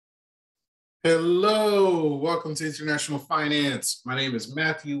Hello, welcome to International Finance. My name is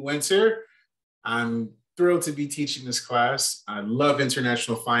Matthew Winter. I'm thrilled to be teaching this class. I love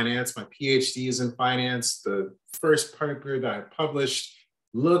international finance. My PhD is in finance. The first paper that I published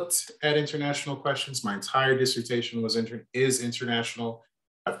looked at international questions. My entire dissertation is international.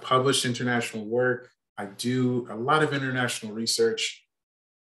 I've published international work. I do a lot of international research.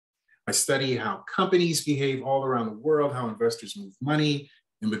 I study how companies behave all around the world, how investors move money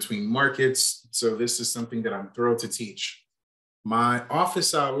in between markets. So this is something that I'm thrilled to teach. My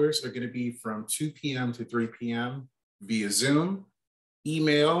office hours are going to be from 2 p.m. to 3 p.m. via Zoom.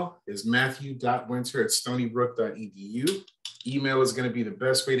 Email is matthew.winter@stonybrook.edu. Email is going to be the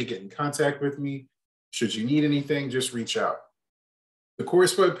best way to get in contact with me. Should you need anything, just reach out. The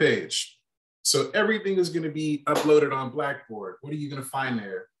course web page. So everything is going to be uploaded on Blackboard. What are you going to find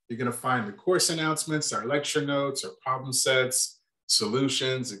there? You're going to find the course announcements, our lecture notes, our problem sets,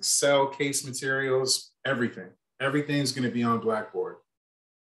 solutions, Excel case materials, everything. Everything's going to be on Blackboard.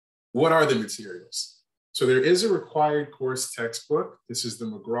 What are the materials? So there is a required course textbook. This is the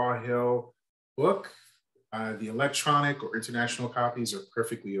McGraw-Hill book. The electronic or international copies are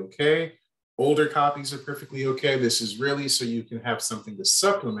perfectly okay. Older copies are perfectly okay. This is really so you can have something to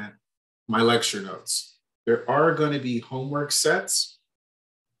supplement my lecture notes. There are going to be homework sets.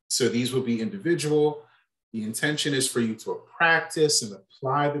 So these will be individual. The intention is for you to practice and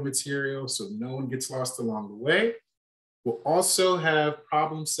apply the material so no one gets lost along the way. We'll also have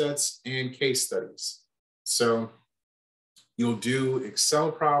problem sets and case studies. So you'll do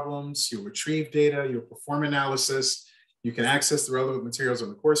Excel problems, you'll retrieve data, you'll perform analysis, you can access the relevant materials on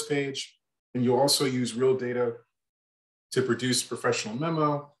the course page, and you'll also use real data to produce a professional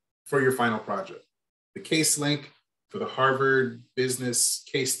memo for your final project. The case link for the Harvard business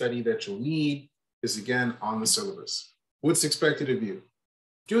case study that you'll need is again on the syllabus. What's expected of you?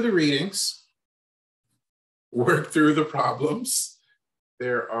 Do the readings, work through the problems.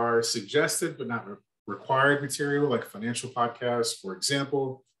 There are suggested but not required material like financial podcasts. For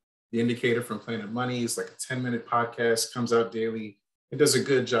example, The Indicator from Planet Money is like a 10-minute podcast, comes out daily. It does a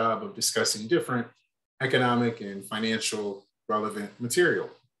good job of discussing different economic and financial relevant material.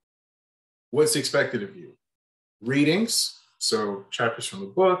 What's expected of you? Readings, so chapters from the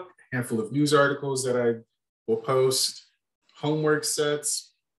book, handful of news articles that I will post, homework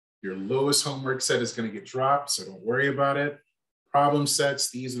sets. Your lowest homework set is going to get dropped, so don't worry about it. Problem sets,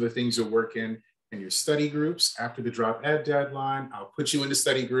 these are the things you'll work in your study groups. After the drop ed deadline, I'll put you into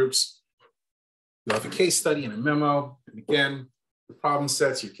study groups. You'll have a case study and a memo. And again, the problem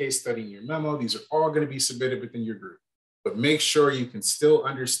sets, your case study, and your memo, these are all going to be submitted within your group. But make sure you can still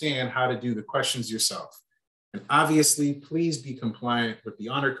understand how to do the questions yourself. And obviously, please be compliant with the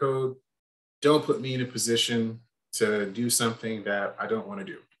honor code. Don't put me in a position to do something that I don't want to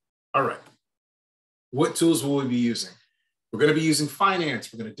do. All right. What tools will we be using? We're going to be using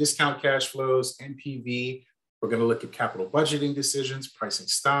finance. We're going to discount cash flows, NPV. We're going to look at capital budgeting decisions, pricing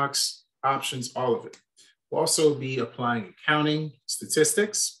stocks, options, all of it. We'll also be applying accounting,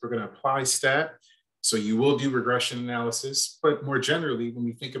 statistics. We're going to apply stat. So you will do regression analysis. But more generally, when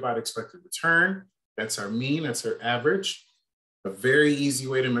we think about expected return, that's our mean, that's our average. A very easy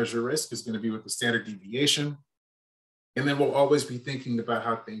way to measure risk is going to be with the standard deviation. And then we'll always be thinking about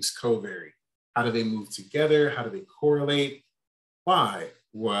how things co-vary. How do they move together? How do they correlate? Why?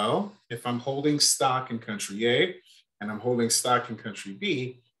 Well, if I'm holding stock in country A and I'm holding stock in country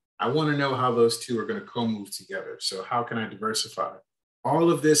B, I want to know how those two are going to co-move together. So how can I diversify?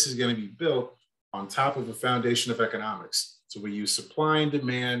 All of this is going to be built on top of a foundation of economics. So we use supply and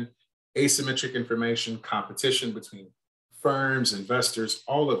demand, asymmetric information, competition between firms, investors,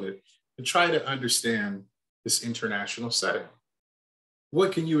 all of it, to try to understand this international setting.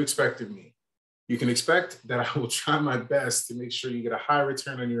 What can you expect of me? You can expect that I will try my best to make sure you get a high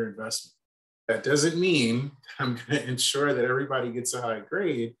return on your investment. That doesn't mean I'm going to ensure that everybody gets a high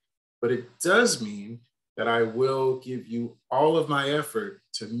grade, but it does mean that I will give you all of my effort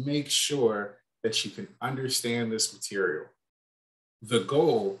to make sure that you can understand this material. The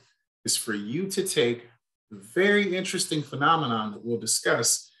goal is for you to take a very interesting phenomenon that we'll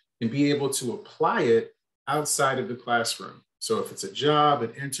discuss and be able to apply it outside of the classroom. So if it's a job,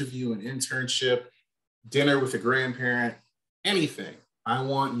 an interview, an internship, dinner with a grandparent, anything, I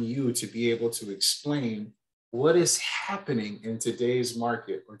want you to be able to explain what is happening in today's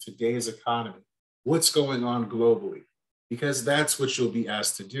market or today's economy, what's going on globally, because that's what you'll be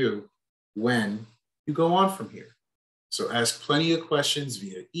asked to do when you go on from here. So ask plenty of questions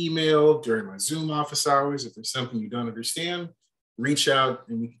via email during my Zoom office hours. If there's something you don't understand, reach out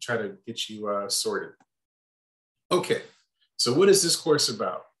and we can try to get you sorted. Okay, so what is this course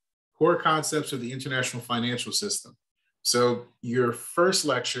about? core concepts of the international financial system. So your first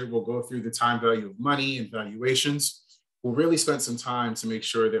lecture will go through the time value of money and valuations. We'll really spend some time to make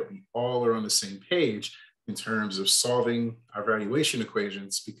sure that we all are on the same page in terms of solving our valuation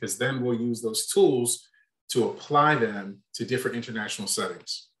equations, because then we'll use those tools to apply them to different international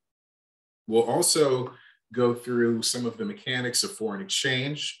settings. We'll also go through some of the mechanics of foreign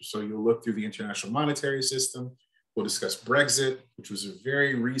exchange. So you'll look through the international monetary system. We'll discuss Brexit, which was a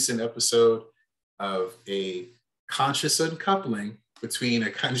very recent episode of a conscious uncoupling between a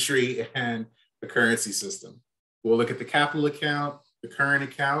country and a currency system. We'll look at the capital account, the current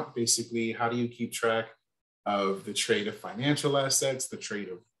account, basically how do you keep track of the trade of financial assets, the trade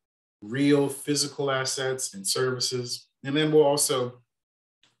of real physical assets and services. And then we'll also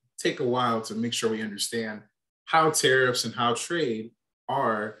take a while to make sure we understand how tariffs and how trade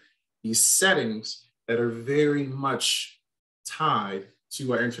are these settings that are very much tied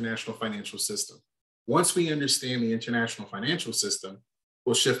to our international financial system. Once we understand the international financial system,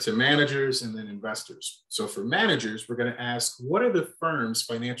 we'll shift to managers and then investors. So for managers, we're going to ask, what are the firm's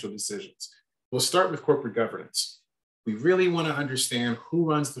financial decisions? We'll start with corporate governance. We really want to understand who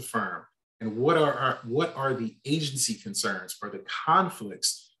runs the firm and what are the agency concerns or the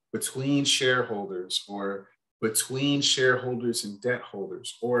conflicts between shareholders, or between shareholders and debt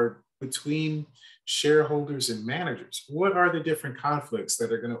holders, or between shareholders and managers. What are the different conflicts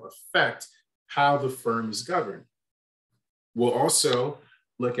that are going to affect how the firm is governed? We'll also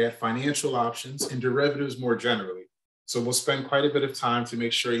look at financial options and derivatives more generally. So we'll spend quite a bit of time to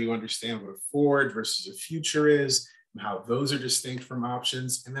make sure you understand what a forward versus a future is and how those are distinct from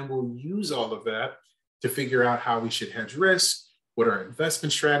options. And then we'll use all of that to figure out how we should hedge risk, what are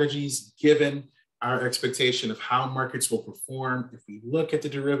investment strategies given our expectation of how markets will perform if we look at the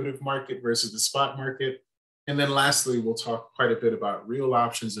derivative market versus the spot market. And then lastly, we'll talk quite a bit about real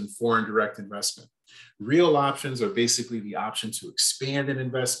options and foreign direct investment. Real options are basically the option to expand an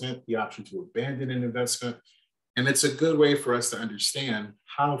investment, the option to abandon an investment. And it's a good way for us to understand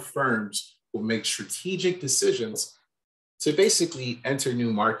how firms will make strategic decisions to basically enter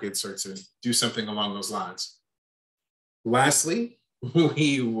new markets or to do something along those lines. Lastly,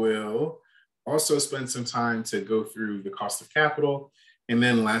 we will also spend some time to go through the cost of capital. And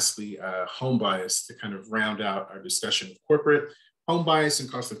then lastly, home bias to kind of round out our discussion of corporate. Home bias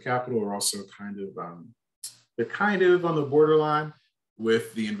and cost of capital are also they're kind of on the borderline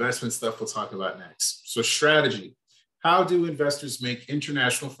with the investment stuff we'll talk about next. So strategy, how do investors make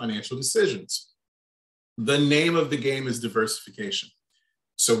international financial decisions? The name of the game is diversification.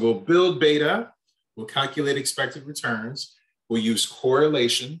 So we'll build beta, we'll calculate expected returns, we'll use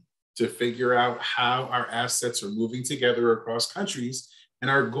correlation to figure out how our assets are moving together across countries.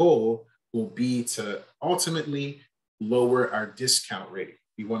 And our goal will be to ultimately lower our discount rate.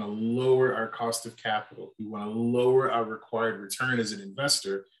 We want to lower our cost of capital. We want to lower our required return as an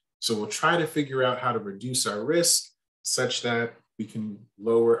investor. So we'll try to figure out how to reduce our risk such that we can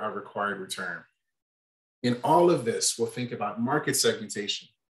lower our required return. In all of this, we'll think about market segmentation.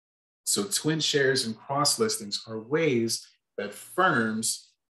 So twin shares and cross listings are ways that firms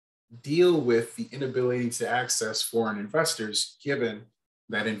deal with the inability to access foreign investors, given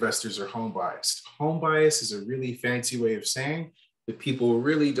that investors are home biased. Home bias is a really fancy way of saying that people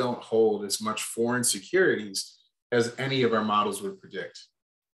really don't hold as much foreign securities as any of our models would predict.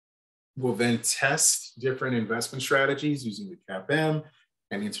 We'll then test different investment strategies using the CAPM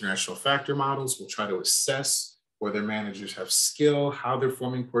and international factor models. We'll try to assess whether managers have skill, how they're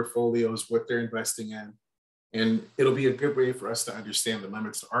forming portfolios, what they're investing in. And it'll be a good way for us to understand the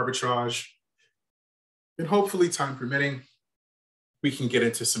limits to arbitrage. And hopefully, time permitting, we can get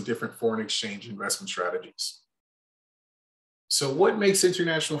into some different foreign exchange investment strategies. So what makes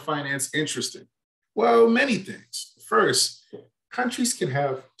international finance interesting? Well, many things. First, countries can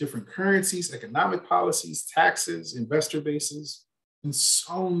have different currencies, economic policies, taxes, investor bases, and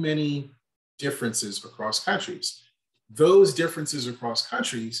so many differences across countries. Those differences across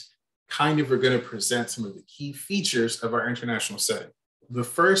countries kind of are going to present some of the key features of our international setting. The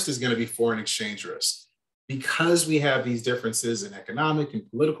first is going to be foreign exchange risk. Because we have these differences in economic and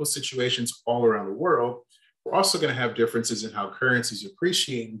political situations all around the world, we're also going to have differences in how currencies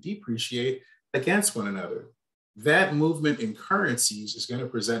appreciate and depreciate against one another. That movement in currencies is going to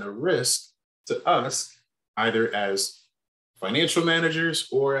present a risk to us, either as financial managers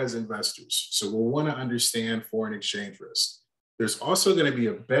or as investors. So we'll want to understand foreign exchange risk. There's also going to be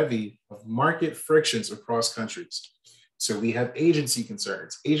a bevy of market frictions across countries. So we have agency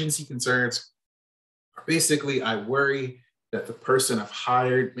concerns. Agency concerns are basically, I worry that the person I've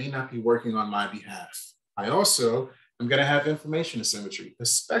hired may not be working on my behalf. I also I'm going to have information asymmetry,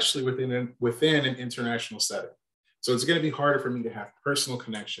 especially within an international setting. So it's going to be harder for me to have personal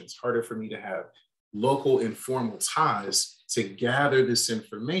connections, harder for me to have local informal ties to gather this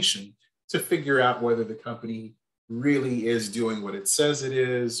information to figure out whether the company really is doing what it says it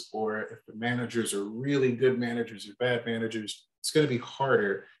is, or if the managers are really good managers or bad managers. It's going to be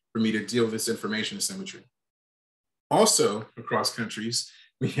harder for me to deal with this information asymmetry. Also, across countries,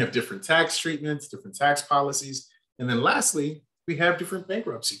 we have different tax treatments, different tax policies. And then lastly, we have different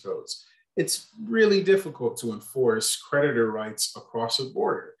bankruptcy codes. It's really difficult to enforce creditor rights across a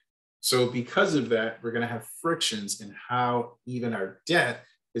border. So because of that, we're going to have frictions in how even our debt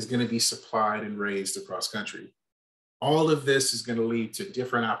is going to be supplied and raised across country. All of this is going to lead to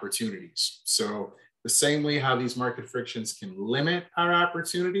different opportunities. So the same way how these market frictions can limit our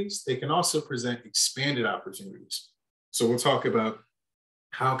opportunities, they can also present expanded opportunities. So we'll talk about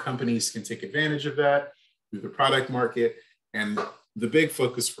how companies can take advantage of that through the product market. And the big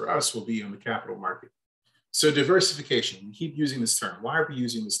focus for us will be on the capital market. So diversification, we keep using this term. Why are we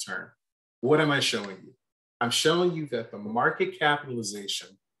using this term? What am I showing you? I'm showing you that the market capitalization,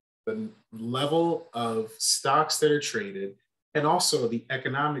 the level of stocks that are traded, and also the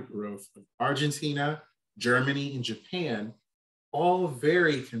economic growth of Argentina, Germany, and Japan all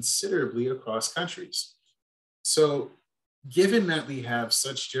vary considerably across countries. So given that we have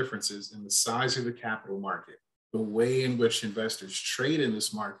such differences in the size of the capital market, the way in which investors trade in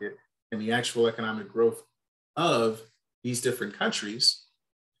this market, and the actual economic growth of these different countries,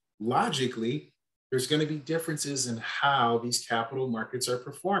 logically, there's going to be differences in how these capital markets are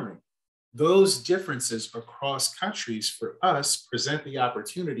performing. Those differences across countries for us present the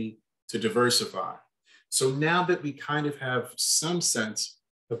opportunity to diversify. So now that we kind of have some sense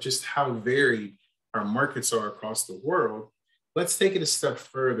of just how varied our markets are across the world, let's take it a step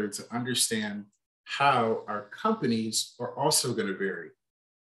further to understand how our companies are also going to vary.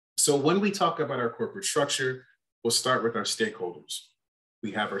 So when we talk about our corporate structure, we'll start with our stakeholders.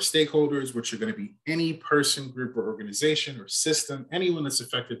 We have our stakeholders, which are going to be any person, group, or organization or system, anyone that's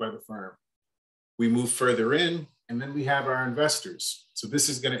affected by the firm. We move further in, and then we have our investors. So this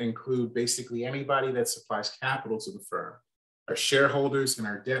is going to include basically anybody that supplies capital to the firm, our shareholders and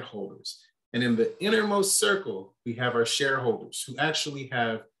our debt holders. And in the innermost circle, we have our shareholders who actually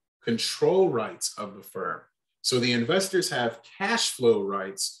have control rights of the firm. So the investors have cash flow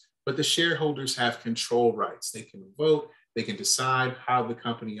rights, but the shareholders have control rights. They can vote, they can decide how the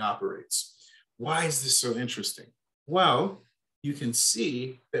company operates. Why is this so interesting? Well, you can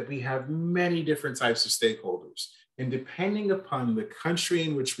see that we have many different types of stakeholders. And depending upon the country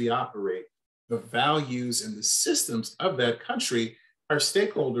in which we operate, the values and the systems of that country, our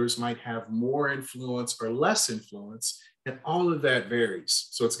stakeholders might have more influence or less influence, and all of that varies.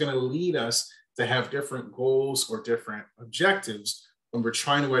 So it's going to lead us to have different goals or different objectives when we're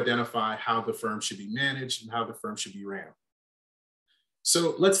trying to identify how the firm should be managed and how the firm should be ran.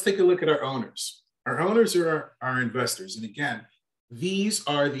 So let's take a look at our owners. Our owners are our investors. And again, these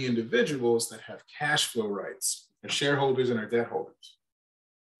are the individuals that have cash flow rights, our shareholders and our debt holders.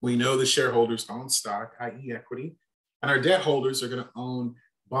 We know the shareholders own stock, i.e. equity, and our debt holders are going to own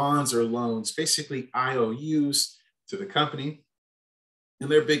bonds or loans, basically IOUs to the company.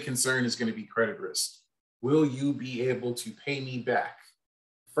 And their big concern is going to be credit risk. Will you be able to pay me back?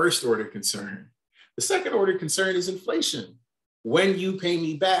 First order concern. The second order concern is inflation. When you pay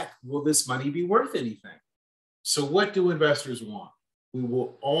me back, will this money be worth anything? So what do investors want? We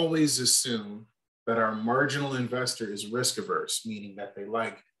will always assume that our marginal investor is risk averse, meaning that they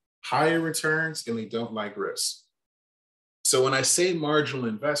like higher returns and they don't like risk. So when I say marginal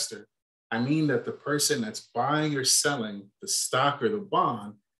investor, I mean that the person that's buying or selling the stock or the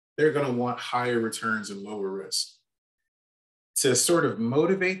bond, they're going to want higher returns and lower risk. To sort of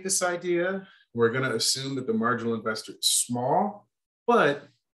motivate this idea, we're going to assume that the marginal investor is small, but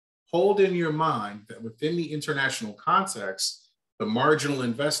hold in your mind that within the international context, the marginal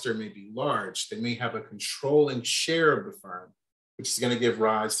investor may be large. They may have a controlling share of the firm, which is going to give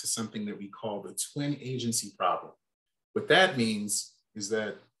rise to something that we call the twin agency problem. What that means is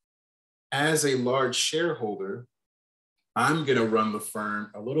that as a large shareholder, I'm going to run the firm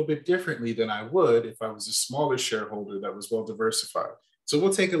a little bit differently than I would if I was a smaller shareholder that was well diversified. So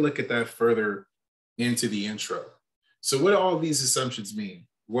we'll take a look at that further into the intro. So what do all these assumptions mean?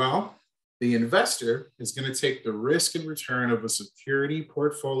 Well, the investor is going to take the risk and return of a security,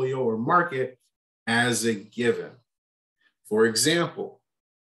 portfolio, or market as a given. For example,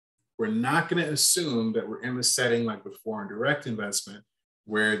 we're not going to assume that we're in a setting like the foreign direct investment,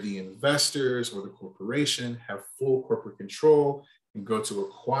 where the investors or the corporation have full corporate control and go to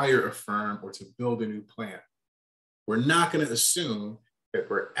acquire a firm or to build a new plant. We're not going to assume that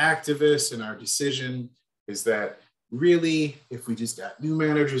we're activists and our decision is that really, if we just got new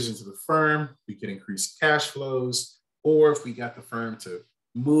managers into the firm, we could increase cash flows, or if we got the firm to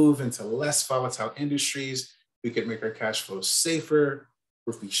move into less volatile industries, we could make our cash flows safer.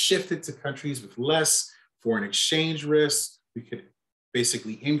 Or if we shifted to countries with less foreign exchange risk, we could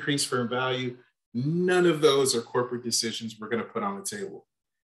basically increase firm value. None of those are corporate decisions we're going to put on the table.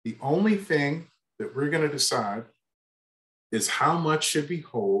 The only thing that we're going to decide is how much should we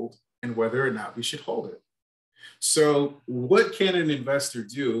hold and whether or not we should hold it. So what can an investor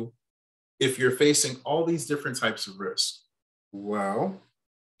do if you're facing all these different types of risks? Well,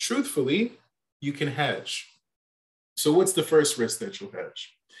 truthfully, you can hedge. So what's the first risk that you'll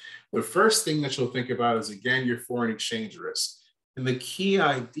hedge? The first thing that you'll think about is, again, your foreign exchange risk. And the key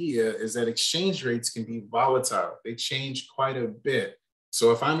idea is that exchange rates can be volatile. They change quite a bit.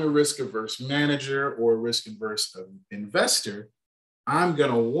 So if I'm a risk-averse manager or a risk-averse investor, I'm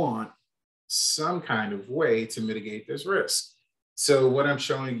going to want some kind of way to mitigate this risk. So what I'm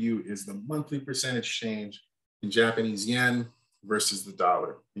showing you is the monthly percentage change in Japanese yen versus the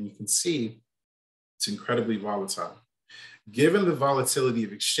dollar. And you can see it's incredibly volatile. Given the volatility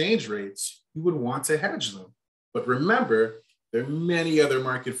of exchange rates, you would want to hedge them. But remember, there are many other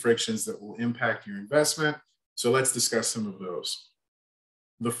market frictions that will impact your investment. So let's discuss some of those.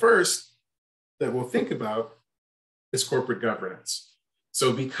 The first that we'll think about is corporate governance.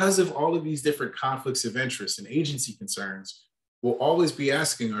 So because of all of these different conflicts of interest and agency concerns, we'll always be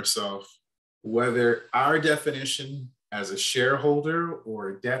asking ourselves whether our definition as a shareholder or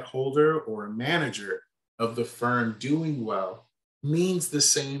a debt holder or a manager of the firm doing well means the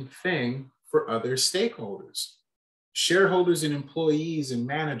same thing for other stakeholders. Shareholders and employees and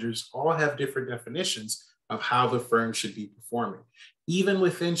managers all have different definitions of how the firm should be performing. Even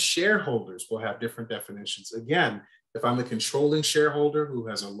within shareholders, we'll have different definitions. Again, if I'm a controlling shareholder who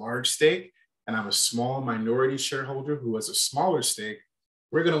has a large stake and I'm a small minority shareholder who has a smaller stake,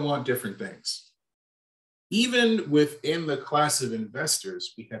 we're going to want different things. Even within the class of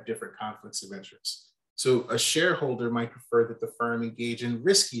investors, we have different conflicts of interest. So a shareholder might prefer that the firm engage in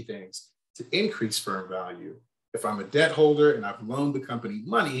risky things to increase firm value. If I'm a debt holder and I've loaned the company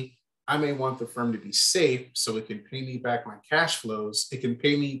money, I may want the firm to be safe so it can pay me back my cash flows. It can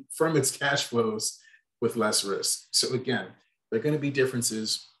pay me from its cash flows with less risk. So again, there are going to be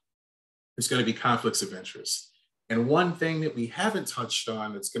differences. There's going to be conflicts of interest. And one thing that we haven't touched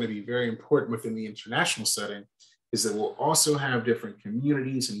on that's going to be very important within the international setting is that we'll also have different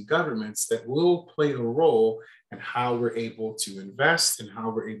communities and governments that will play a role in how we're able to invest and how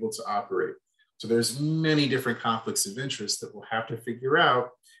we're able to operate. So there's many different conflicts of interest that we'll have to figure out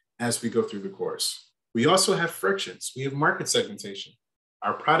as we go through the course. We also have frictions. We have market segmentation.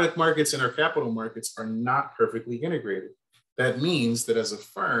 Our product markets and our capital markets are not perfectly integrated. That means that as a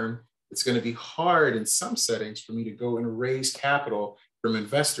firm, it's going to be hard in some settings for me to go and raise capital from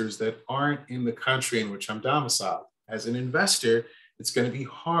investors that aren't in the country in which I'm domiciled. As an investor, it's going to be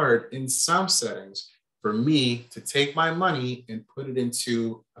hard in some settings for me to take my money and put it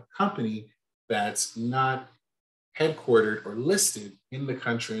into a company that's not headquartered or listed in the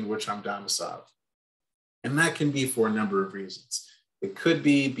country in which I'm domiciled. And that can be for a number of reasons. It could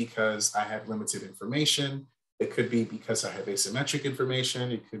be because I have limited information. It could be because I have asymmetric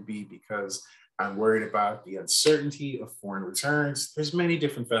information. It could be because I'm worried about the uncertainty of foreign returns. There's many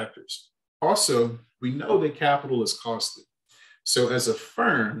different factors. Also, we know that capital is costly. So as a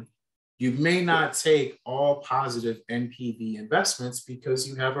firm, you may not take all positive NPV investments because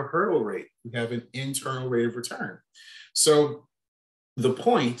you have a hurdle rate. You have an internal rate of return. So the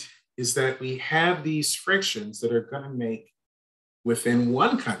point is that we have these frictions that are going to make within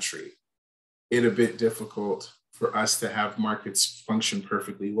one country it a bit difficult for us to have markets function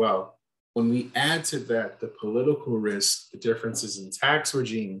perfectly well. When we add to that the political risk, the differences in tax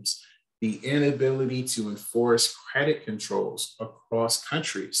regimes, the inability to enforce credit controls across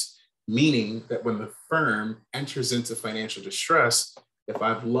countries, meaning that when the firm enters into financial distress, if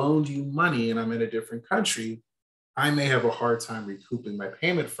I've loaned you money and I'm in a different country, I may have a hard time recouping my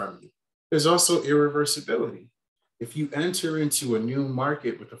payment from you. There's also irreversibility. If you enter into a new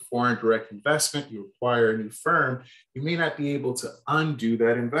market with a foreign direct investment, you acquire a new firm, you may not be able to undo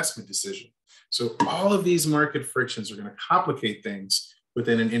that investment decision. So all of these market frictions are going to complicate things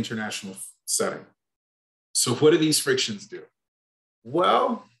within an international setting. So what do these frictions do?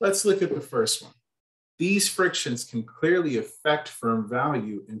 Well, let's look at the first one. These frictions can clearly affect firm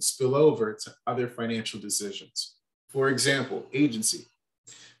value and spill over to other financial decisions. For example, agency.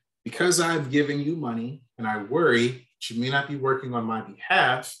 Because I've given you money and I worry that you may not be working on my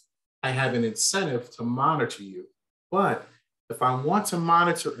behalf, I have an incentive to monitor you. But if I want to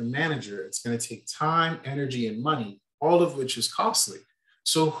monitor a manager, it's going to take time, energy, and money, all of which is costly.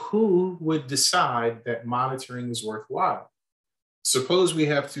 So who would decide that monitoring is worthwhile? Suppose we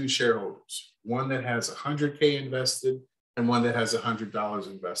have two shareholders, one that has 100K invested and one that has $100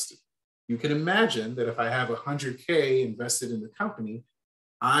 invested. You can imagine that if I have 100K invested in the company,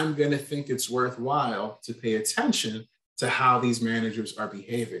 I'm going to think it's worthwhile to pay attention to how these managers are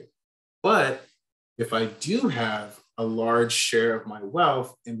behaving. But if I do have a large share of my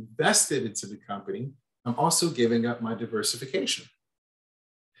wealth invested into the company, I'm also giving up my diversification.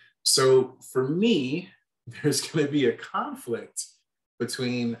 So for me, there's going to be a conflict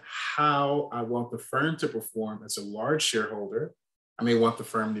between how I want the firm to perform as a large shareholder. I may want the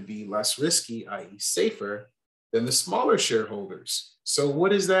firm to be less risky, i.e., safer, than the smaller shareholders. So,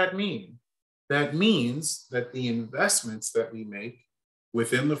 what does that mean? That means that the investments that we make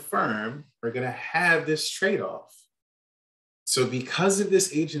within the firm are going to have this trade off. So, because of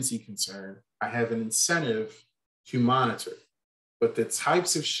this agency concern, I have an incentive to monitor. But the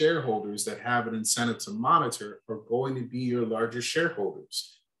types of shareholders that have an incentive to monitor are going to be your larger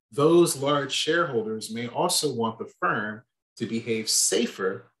shareholders. Those large shareholders may also want the firm to behave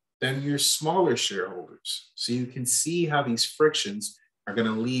safer than your smaller shareholders. So you can see how these frictions are going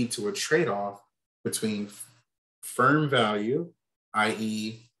to lead to a trade-off between firm value,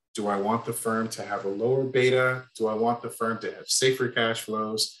 i.e., do I want the firm to have a lower beta? Do I want the firm to have safer cash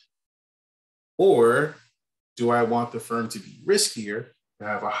flows? Or do I want the firm to be riskier, to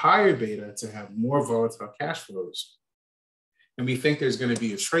have a higher beta, to have more volatile cash flows? And we think there's going to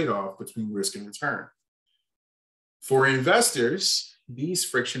be a trade-off between risk and return. For investors, these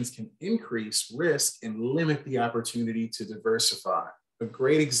frictions can increase risk and limit the opportunity to diversify. A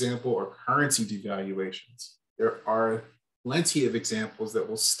great example are currency devaluations. There are plenty of examples that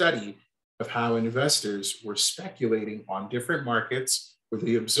we'll study of how investors were speculating on different markets where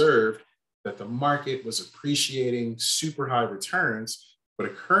they observed that the market was appreciating super high returns, but a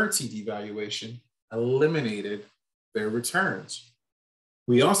currency devaluation eliminated their returns.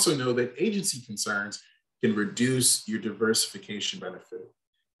 We also know that agency concerns can reduce your diversification benefit.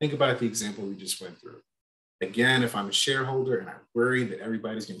 Think about the example we just went through. Again, if I'm a shareholder and I'm worried that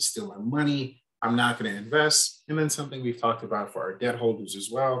everybody's going to steal my money, I'm not going to invest. And then something we've talked about for our debt holders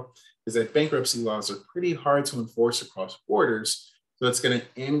as well is that bankruptcy laws are pretty hard to enforce across borders. So that's going to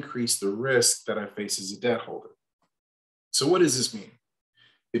increase the risk that I face as a debt holder. So what does this mean?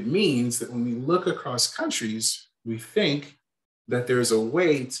 It means that when we look across countries, we think that there's a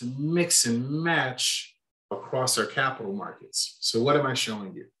way to mix and match across our capital markets. So what am I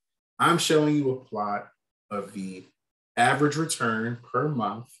showing you? I'm showing you a plot of the average return per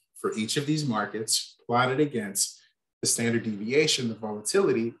month for each of these markets plotted against the standard deviation, the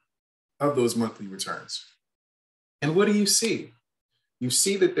volatility of those monthly returns. And what do you see? You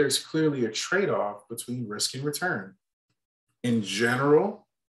see that there's clearly a trade-off between risk and return. In general,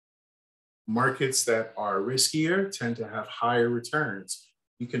 markets that are riskier tend to have higher returns.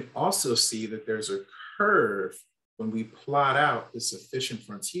 You can also see that there's a curve when we plot out this efficient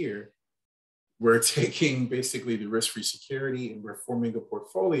frontier. We're taking basically the risk-free security and we're forming a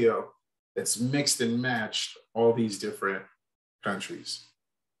portfolio that's mixed and matched all these different countries.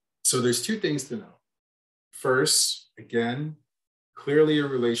 So there's two things to know. First, again, clearly a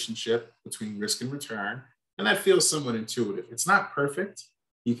relationship between risk and return, and that feels somewhat intuitive. It's not perfect.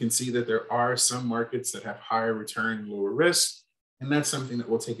 You can see that there are some markets that have higher return and lower risk, and that's something that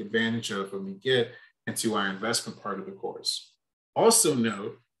we'll take advantage of when we get into our investment part of the course. Also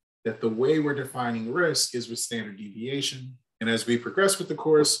note that the way we're defining risk is with standard deviation, and as we progress with the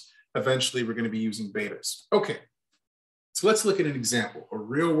course, eventually we're going to be using betas. Okay, so let's look at an example, a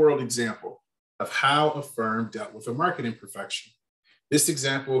real-world example of how a firm dealt with a market imperfection. This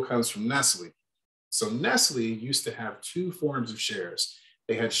example comes from Nestle. So Nestle used to have two forms of shares.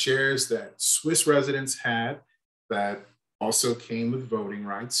 They had shares that Swiss residents had that also came with voting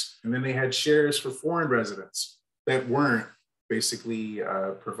rights. And then they had shares for foreign residents that weren't basically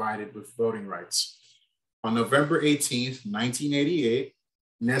provided with voting rights. On November 18th, 1988,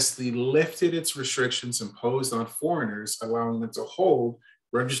 Nestle lifted its restrictions imposed on foreigners, allowing them to hold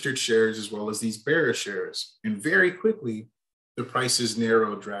registered shares as well as these bearer shares. And very quickly, the prices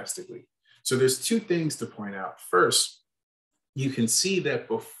narrowed drastically. So there's two things to point out. First, you can see that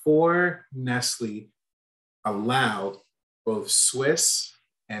before Nestle allowed both Swiss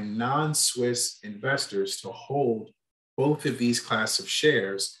and non-Swiss investors to hold both of these class of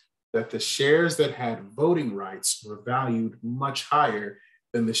shares, that the shares that had voting rights were valued much higher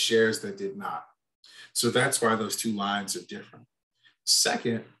than the shares that did not. So that's why those two lines are different.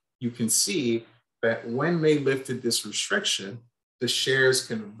 Second, you can see that when they lifted this restriction, the shares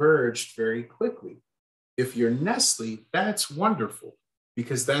converged very quickly. If you're Nestle, that's wonderful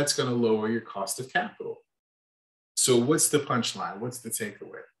because that's going to lower your cost of capital. So, what's the punchline? What's the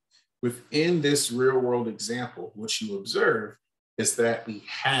takeaway? Within this real world example, what you observe is that we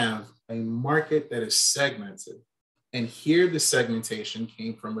have a market that is segmented. And here the segmentation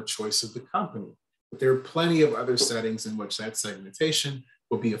came from a choice of the company. But there are plenty of other settings in which that segmentation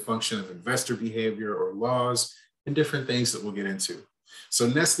will be a function of investor behavior or laws and different things that we'll get into. So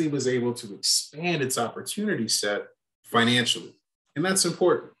Nestle was able to expand its opportunity set financially. And that's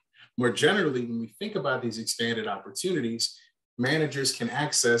important. More generally, when we think about these expanded opportunities, managers can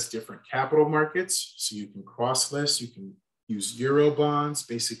access different capital markets. So you can cross-list, you can use Euro bonds.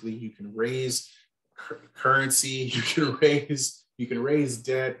 Basically, you can raise currency, you can raise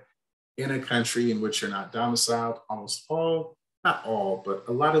debt in a country in which you're not domiciled. Almost all, not all, but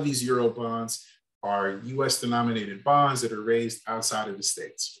a lot of these Euro bonds are US denominated bonds that are raised outside of the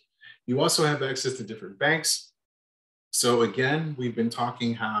States. You also have access to different banks. So again, we've been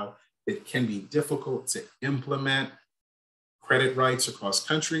talking how it can be difficult to implement credit rights across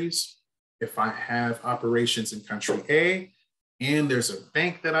countries. If I have operations in country A and there's a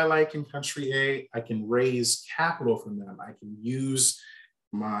bank that I like in country A, I can raise capital from them. I can use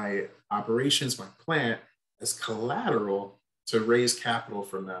my operations, my plant as collateral to raise capital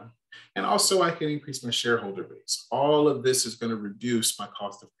from them. And also I can increase my shareholder base. All of this is going to reduce my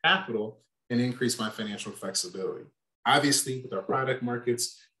cost of capital and increase my financial flexibility. Obviously, with our product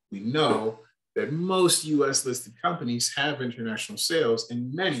markets, we know that most US listed companies have international sales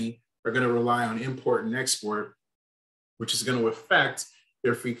and many are going to rely on import and export, which is going to affect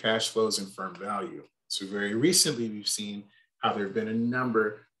their free cash flows and firm value. So very recently, we've seen how there have been a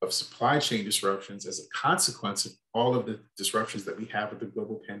number of supply chain disruptions as a consequence of all of the disruptions that we have with the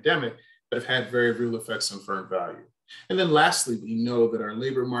global pandemic that have had very real effects on firm value. And then lastly, we know that our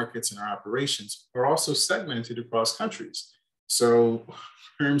labor markets and our operations are also segmented across countries. So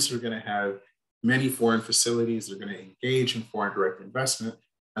firms are going to have many foreign facilities. They're going to engage in foreign direct investment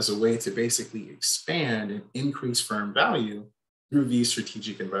as a way to basically expand and increase firm value through these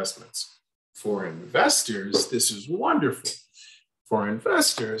strategic investments. For investors, this is wonderful. For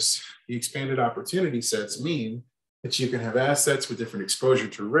investors, the expanded opportunity sets mean that you can have assets with different exposure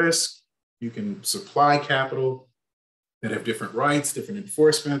to risk. You can supply capital that have different rights, different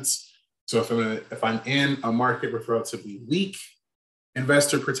enforcements. So if I'm in a market with relatively weak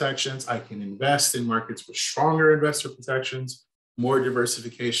investor protections, I can invest in markets with stronger investor protections. More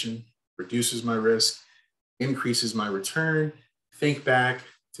diversification reduces my risk, increases my return. Think back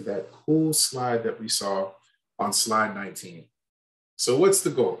to that cool slide that we saw on slide 19. So what's the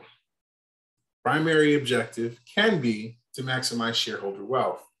goal? Primary objective can be to maximize shareholder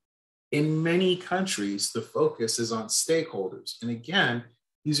wealth. In many countries, the focus is on stakeholders. And again,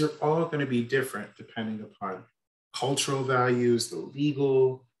 these are all going to be different depending upon cultural values, the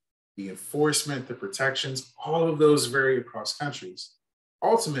legal, the enforcement, the protections, all of those vary across countries.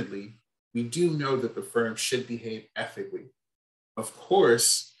 Ultimately, we do know that the firm should behave ethically. Of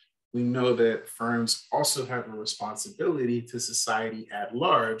course, we know that firms also have a responsibility to society at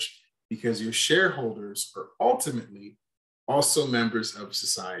large because your shareholders are ultimately also members of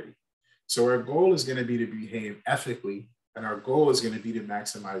society. So our goal is going to be to behave ethically, and our goal is going to be to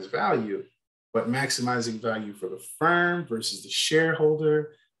maximize value, but maximizing value for the firm versus the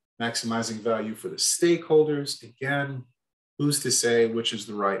shareholder, maximizing value for the stakeholders. Again, who's to say which is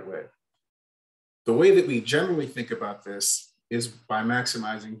the right way? The way that we generally think about this is by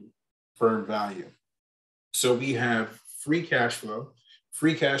maximizing firm value. So we have free cash flow.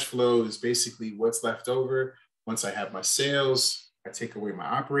 Free cash flow is basically what's left over once I have my sales. I take away my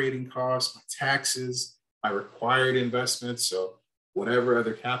operating costs, my taxes, my required investments. So whatever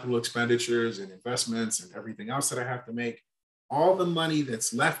other capital expenditures and investments and everything else that I have to make, all the money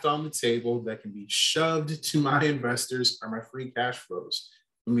that's left on the table that can be shoved to my investors are my free cash flows.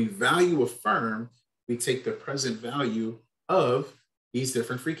 When we value a firm, we take the present value of these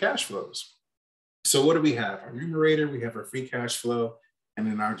different free cash flows. So what do we have? Our numerator, we have our free cash flow. And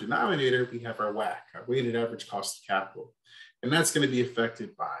in our denominator, we have our WACC, our weighted average cost of capital. And that's going to be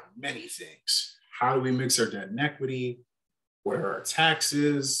affected by many things. How do we mix our debt and equity? What are our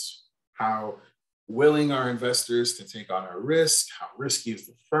taxes? How willing are investors to take on our risk? How risky is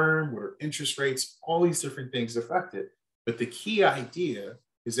the firm? What are interest rates? All these different things affect it. But the key idea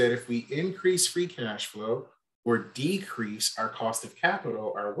is that if we increase free cash flow or decrease our cost of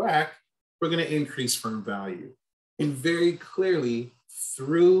capital, our WACC, we're going to increase firm value. And very clearly,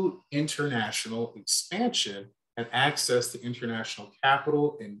 through international expansion and access to international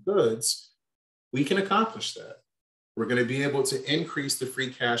capital and goods, we can accomplish that. We're going to be able to increase the free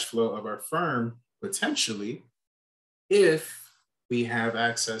cash flow of our firm potentially if we have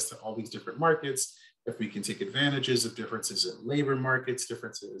access to all these different markets, if we can take advantages of differences in labor markets,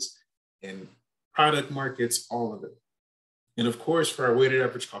 differences in product markets, all of it. And of course, for our weighted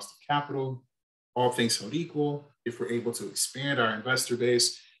average cost of capital, all things held equal, if we're able to expand our investor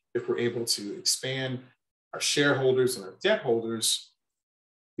base, if we're able to expand our shareholders and our debt holders,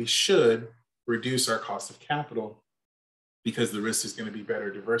 we should reduce our cost of capital because the risk is going to be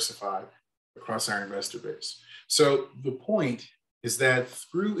better diversified across our investor base. So the point is that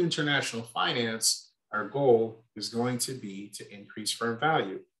through international finance, our goal is going to be to increase firm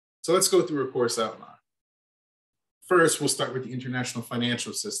value. So let's go through a course outline. First, we'll start with the international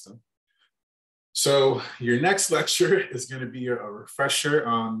financial system. So your next lecture is going to be a refresher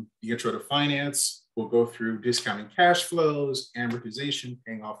on the intro to finance. We'll go through discounting cash flows, amortization,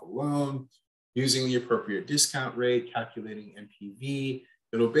 paying off a loan, using the appropriate discount rate, calculating NPV.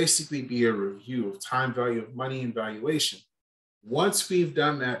 It'll basically be a review of time value of money and valuation. Once we've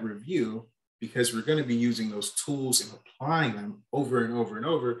done that review, because we're going to be using those tools and applying them over and over and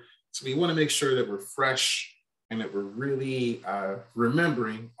over, so we want to make sure that we're fresh and that we're really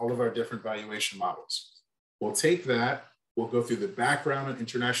remembering all of our different valuation models. We'll take that, we'll go through the background on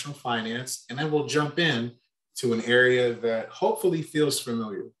international finance, and then we'll jump in to an area that hopefully feels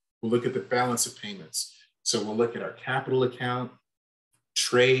familiar. We'll look at the balance of payments. So we'll look at our capital account,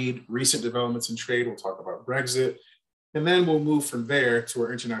 trade, recent developments in trade. We'll talk about Brexit, and then we'll move from there to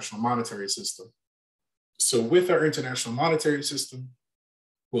our international monetary system. So with our international monetary system,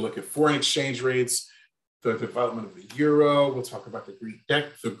 we'll look at foreign exchange rates, the development of the euro. We'll talk about the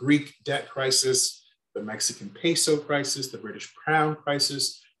Greek debt crisis, the Mexican peso crisis, the British pound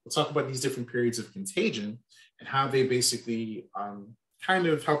crisis. We'll talk about these different periods of contagion and how they basically kind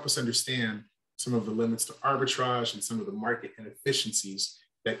of help us understand some of the limits to arbitrage and some of the market inefficiencies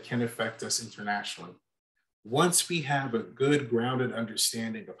that can affect us internationally. Once we have a good grounded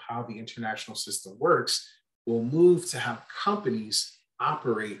understanding of how the international system works, we'll move to how companies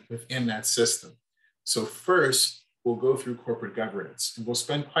operate within that system. So first, we'll go through corporate governance, and we'll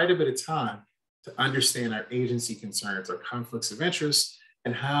spend quite a bit of time to understand our agency concerns, our conflicts of interest,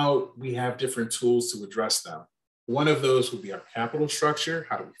 and how we have different tools to address them. One of those will be our capital structure.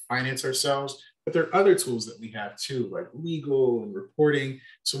 How do we finance ourselves? But there are other tools that we have too, like legal and reporting.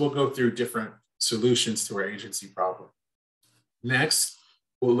 So we'll go through different solutions to our agency problem. Next,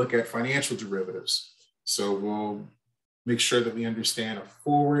 we'll look at financial derivatives. So we'll make sure that we understand a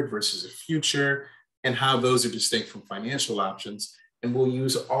forward versus a future and how those are distinct from financial options. And we'll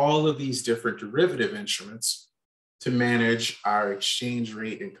use all of these different derivative instruments to manage our exchange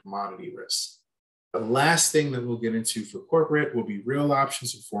rate and commodity risk. The last thing that we'll get into for corporate will be real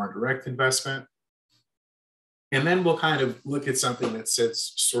options and foreign direct investment. And then we'll kind of look at something that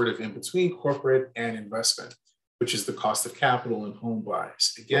sits sort of in between corporate and investment, which is the cost of capital and home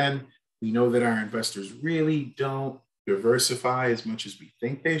buys. Again, we know that our investors really don't diversify as much as we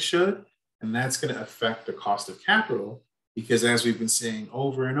think they should. And that's going to affect the cost of capital because, as we've been saying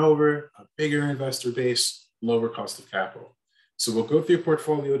over and over, a bigger investor base, lower cost of capital. So we'll go through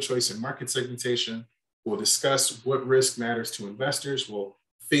portfolio choice and market segmentation. We'll discuss what risk matters to investors. We'll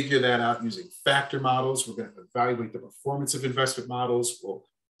figure that out using factor models. We're going to evaluate the performance of investment models. We'll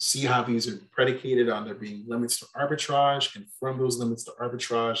see how these are predicated on there being limits to arbitrage. And from those limits to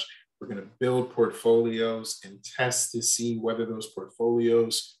arbitrage, we're going to build portfolios and test to see whether those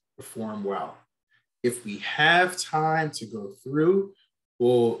portfolios perform well. If we have time to go through,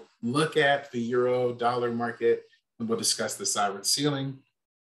 we'll look at the euro dollar market and we'll discuss the sovereign ceiling,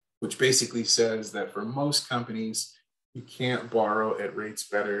 which basically says that for most companies, you can't borrow at rates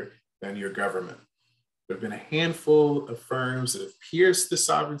better than your government. There have been a handful of firms that have pierced the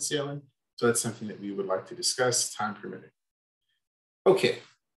sovereign ceiling, so that's something that we would like to discuss, time permitting. Okay,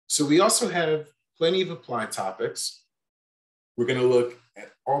 so we also have plenty of applied topics. We're going to look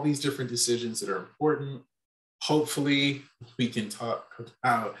at all these different decisions that are important. Hopefully, we can talk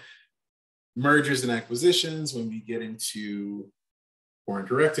about mergers and acquisitions when we get into foreign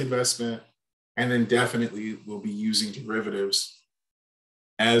direct investment. And then definitely we'll be using derivatives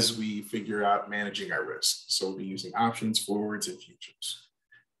as we figure out managing our risk. So we'll be using options, forwards, and futures.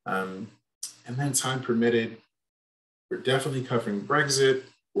 And then time permitted, we're definitely covering Brexit.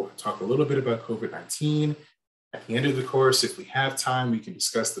 We'll talk a little bit about COVID-19. At the end of the course, if we have time, we can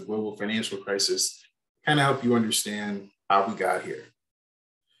discuss the global financial crisis, kind of help you understand how we got here.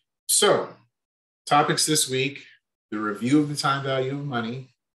 So topics this week, the review of the time value of money.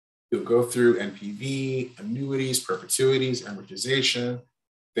 You'll go through NPV, annuities, perpetuities, amortization.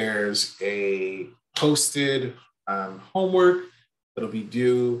 There's a posted homework that'll be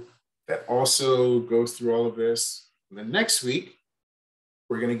due that also goes through all of this. And then next week,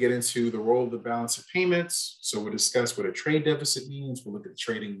 we're going to get into the role of the balance of payments. So we'll discuss what a trade deficit means. We'll look at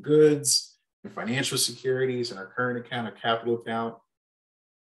trading goods and financial securities and our current account or capital account.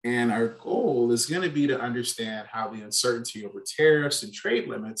 And our goal is going to be to understand how the uncertainty over tariffs and trade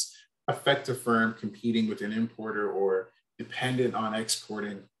limits affect a firm competing with an importer or dependent on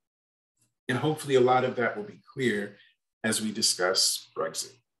exporting. And hopefully a lot of that will be clear as we discuss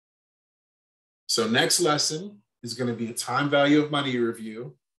Brexit. So next lesson is going to be a time value of money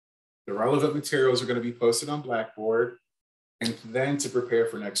review. The relevant materials are going to be posted on Blackboard. And then to prepare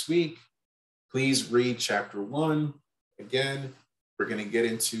for next week, please read chapter 1. Again, we're going to get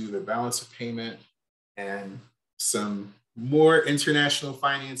into the balance of payment and some more international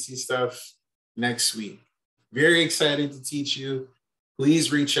financing stuff next week. Very excited to teach you.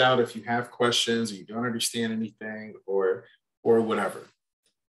 Please reach out if you have questions or you don't understand anything or whatever.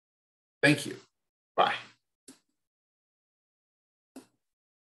 Thank you. Bye.